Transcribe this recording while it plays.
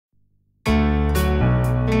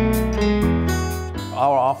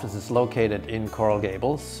Our office is located in Coral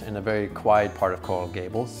Gables, in a very quiet part of Coral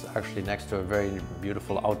Gables, actually next to a very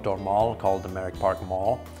beautiful outdoor mall called the Merrick Park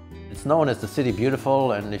Mall. It's known as the City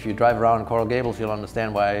Beautiful, and if you drive around Coral Gables, you'll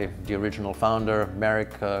understand why the original founder,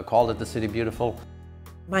 Merrick, called it the City Beautiful.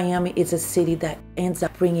 Miami is a city that ends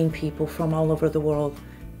up bringing people from all over the world.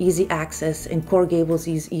 Easy access, and Coral Gables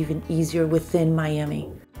is even easier within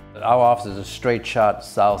Miami. Our office is a straight shot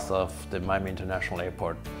south of the Miami International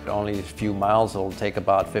Airport. Only a few miles, it'll take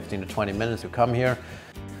about 15 to 20 minutes to come here.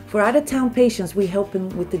 For out-of-town patients, we help them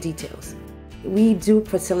with the details. We do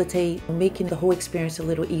facilitate making the whole experience a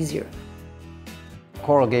little easier.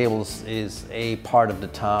 Coral Gables is a part of the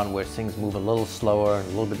town where things move a little slower, a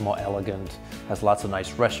little bit more elegant, has lots of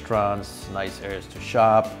nice restaurants, nice areas to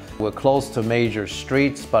shop. We're close to major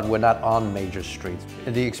streets, but we're not on major streets.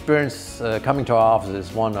 The experience coming to our office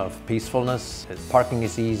is one of peacefulness. Parking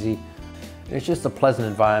is easy. It's just a pleasant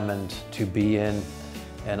environment to be in,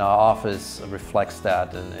 and our office reflects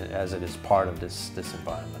that as it is part of this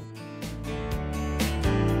environment.